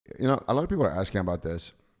You know, a lot of people are asking about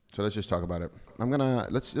this, so let's just talk about it.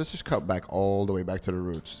 Let's just cut back all the way back to the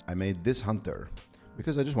roots. I made this hunter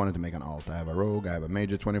because I just wanted to make an alt. I have a rogue, I have a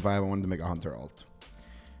mage at 25, I wanted to make a hunter alt.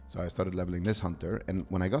 So I started leveling this hunter, and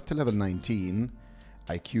when I got to level 19,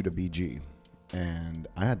 I queued a BG, and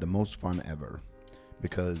I had the most fun ever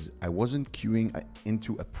because I wasn't queuing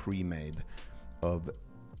into a pre-made of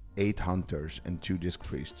 8 hunters and 2 disc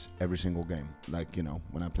priests every single game, like, you know,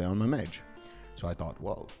 when I play on my mage. So I thought,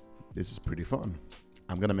 well, this is pretty fun.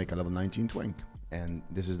 I'm gonna make a level 19 twink, and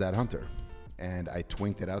this is that hunter. And I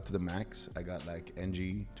twinked it out to the max. I got like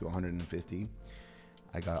NG to 150.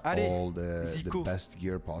 I got all the best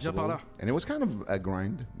gear possible, and it was kind of a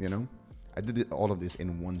grind, you know. I did all of this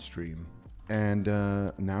in one stream, and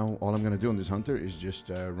now all I'm gonna do on this hunter is just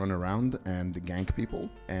run around and gank people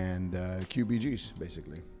and QBGs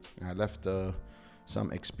basically. I left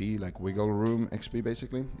some XP, like wiggle room XP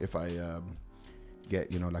basically. If I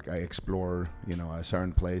get, you know, like I explore, you know, a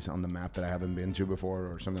certain place on the map that I haven't been to before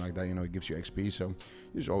or something like that, you know, it gives you XP. So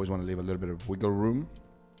you just always want to leave a little bit of wiggle room.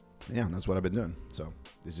 Yeah, that's what I've been doing. So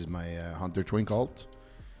this is my Hunter Twink alt,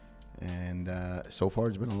 and so far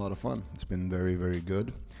it's been a lot of fun. It's been very, very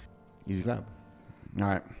good. Easy clap. All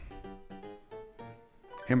right,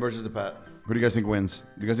 him versus the pet. Who do you guys think wins?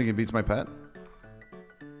 Do you guys think he beats my pet?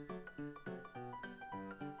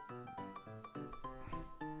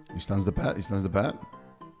 He stuns the pet. He stuns the pet.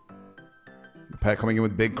 The pet coming in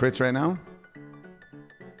with big crits right now.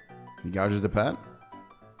 He gouges the pet.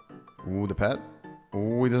 Ooh, the pet.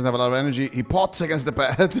 Oh, he doesn't have a lot of energy. He pots against the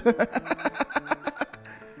pet.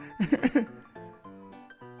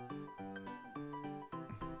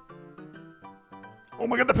 Oh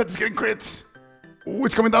my god, the pet is getting crits. Oh,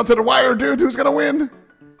 it's coming down to the wire, dude. Who's gonna win?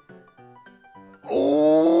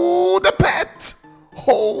 Oh, the pet.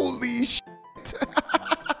 Holy shit.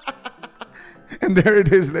 And there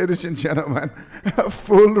it is, ladies and gentlemen. A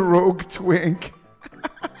full rogue twink.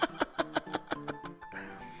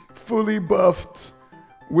 Fully buffed.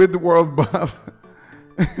 With the world buff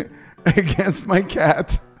against my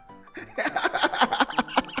cat.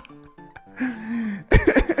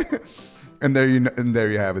 And there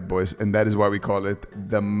you have it, boys. And that is why we call it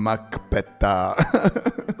the Macpeta.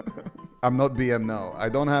 I'm not BM now. I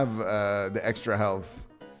don't have the extra health.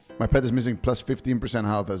 My pet is missing plus 15%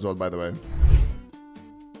 health as well, by the way.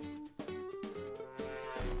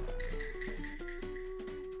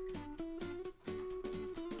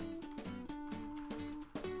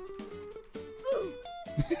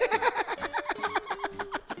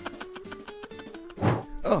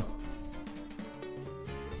 Oh.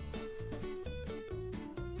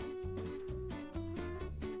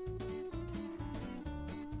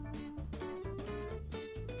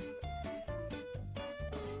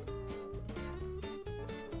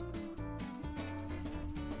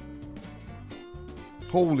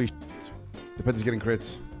 Holy shit. The pet is getting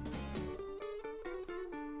crits.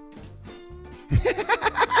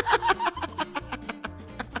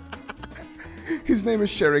 His name is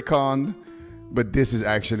Sherry Khan, but this is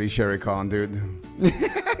actually Sherry Khan, dude.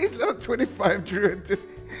 He's level 25 druid, dude.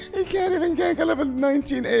 He can't even gank a level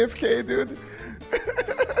 19 AFK, dude.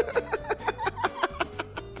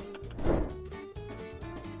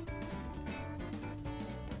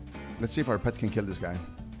 Let's see if our pet can kill this guy.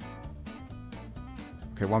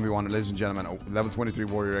 Okay, 1v1, ladies and gentlemen. Oh, level 23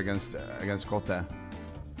 warrior against Kote.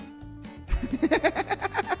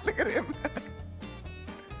 Look at him.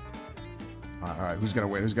 All right, who's gonna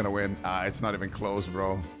win? Who's gonna win? It's not even close,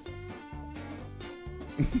 bro.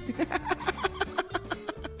 I'm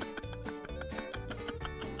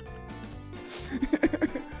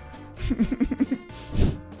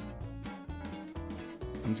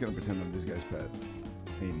just gonna pretend I'm this guy's pet.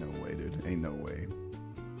 Ain't no way, dude. Ain't no way.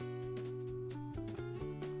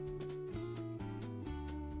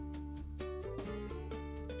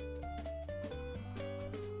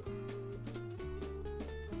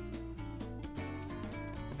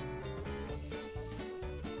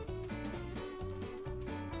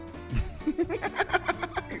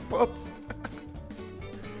 He pots.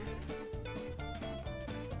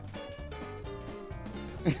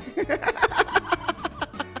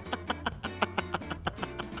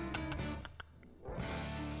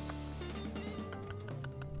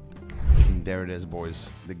 And there it is, boys.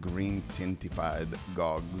 The green tintified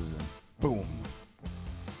gogs. Boom.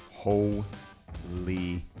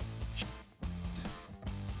 Holy shit.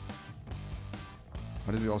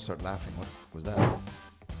 Why did we all start laughing? What was that?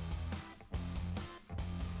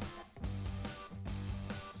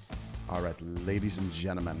 All right, ladies and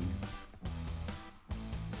gentlemen.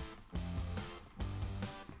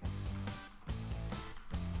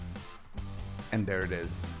 And there it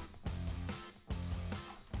is.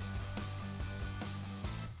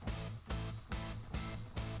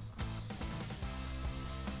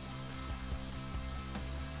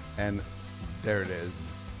 And there it is.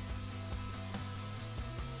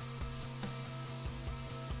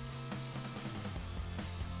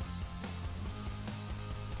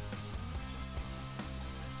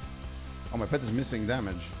 Oh, my pet is missing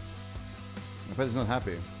damage. My pet is not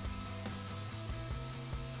happy.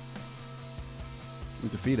 I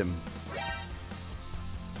need to feed him.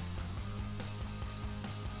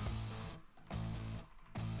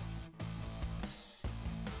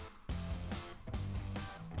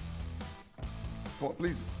 Oh,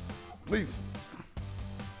 please. Please.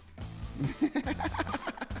 Look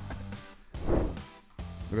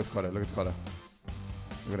at Kota. Look at Kota.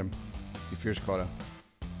 Look at him. He fears Kota.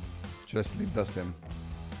 Should I sleep dust him?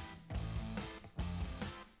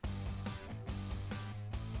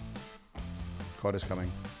 Kota's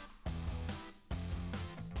coming.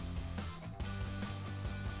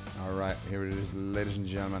 Alright, here it is, ladies and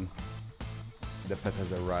gentlemen. The pet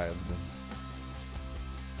has arrived.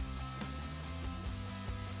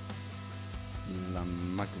 La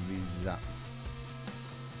Macvisa.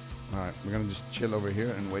 Alright, we're gonna just chill over here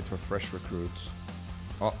and wait for fresh recruits.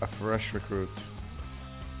 Oh, a fresh recruit.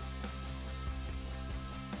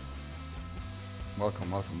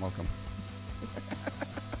 Welcome, welcome, welcome.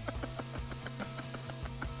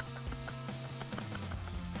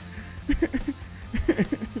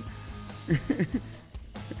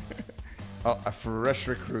 Oh, a fresh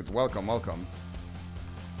recruit. Welcome, welcome.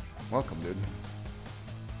 Welcome, dude.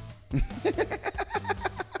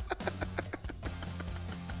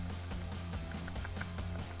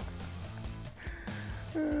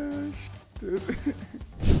 Dude.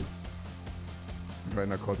 Right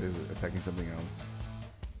now, Kota is attacking something else.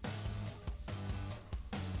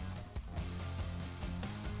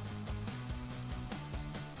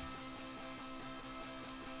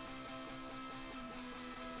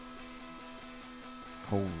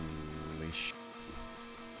 Holy sh!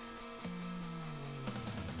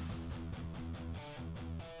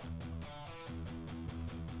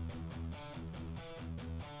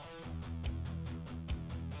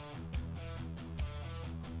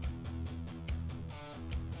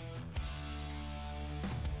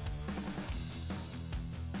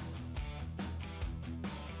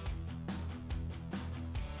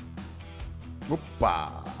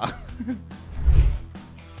 Whoopa!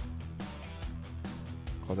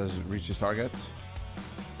 Kota's reached his target.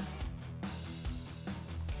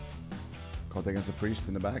 Kota against the priest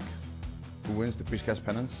in the back. Who wins? The priest casts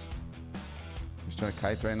penance. He's trying to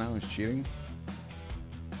kite right now. He's cheating.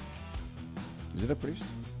 Is it a priest?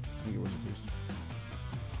 I think it was a priest.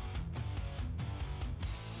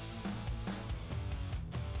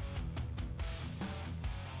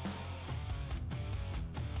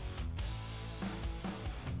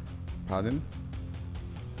 Pardon?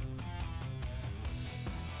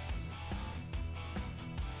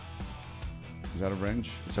 He's out of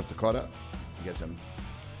range. It's up to Kota. He gets him.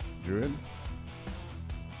 Druid.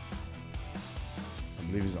 I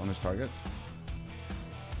believe he's on his target.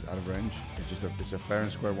 He's out of range. It's a fair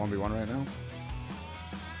and square 1v1 right now.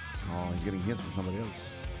 Oh, he's getting hits from somebody else.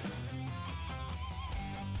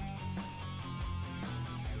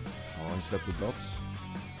 Oh, he slept with dots.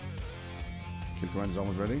 Kill command is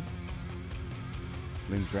almost ready.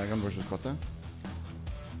 Flint Dragon versus Kota.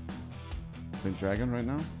 Flint Dragon right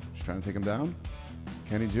now. Just trying to take him down.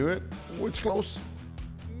 Can he do it? Oh, it's close.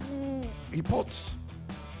 Ooh, he puts.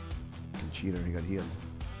 Fucking cheater, he got healed.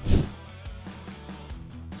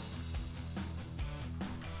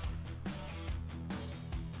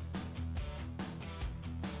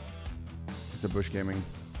 It's a bush gaming.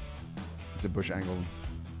 It's a bush angle.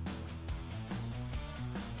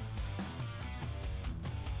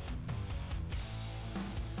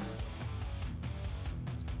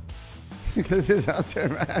 Look at this out there,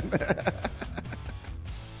 man.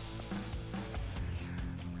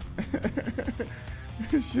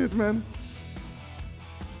 Shit, man.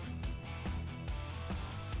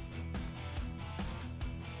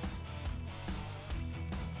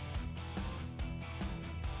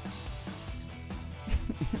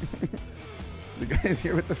 The guy is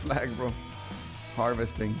here with the flag, bro.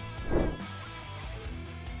 Harvesting. There's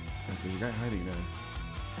a guy hiding there.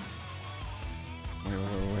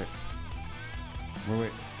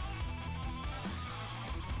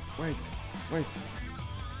 Wait. Wait.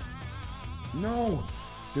 No!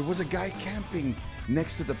 There was a guy camping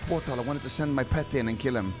next to the portal. I wanted to send my pet in and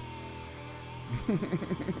kill him. He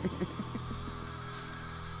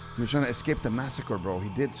was trying to escape the massacre, bro. He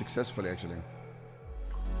did successfully, actually.